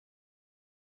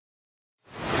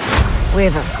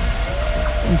Weaver.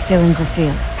 I'm still in the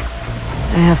field.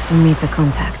 I have to meet a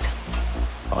contact.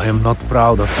 I am not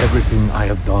proud of everything I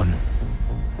have done.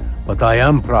 But I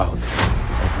am proud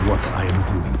of what I am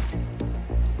doing.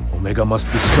 Omega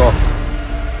must be stopped.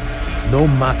 No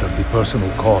matter the personal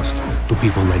cost to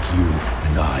people like you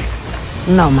and I.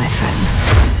 No, my friend.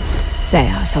 They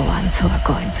are the ones who are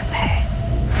going to pay.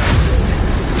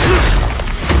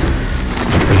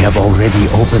 They have already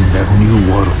opened their new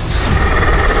worlds.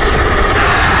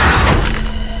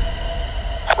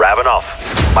 Ravenov,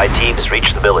 my team's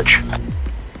reached the village.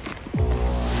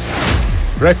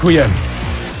 Requiem,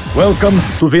 welcome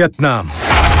to Vietnam.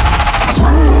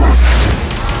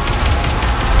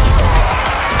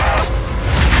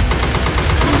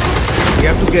 We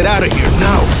have to get out of here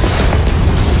now.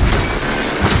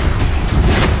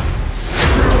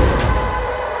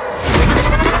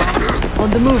 On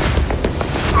the move.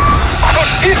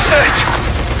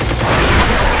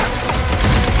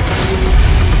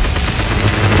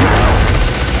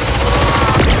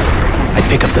 I'd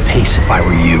pick up the pace if I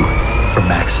were you, for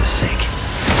Max's sake.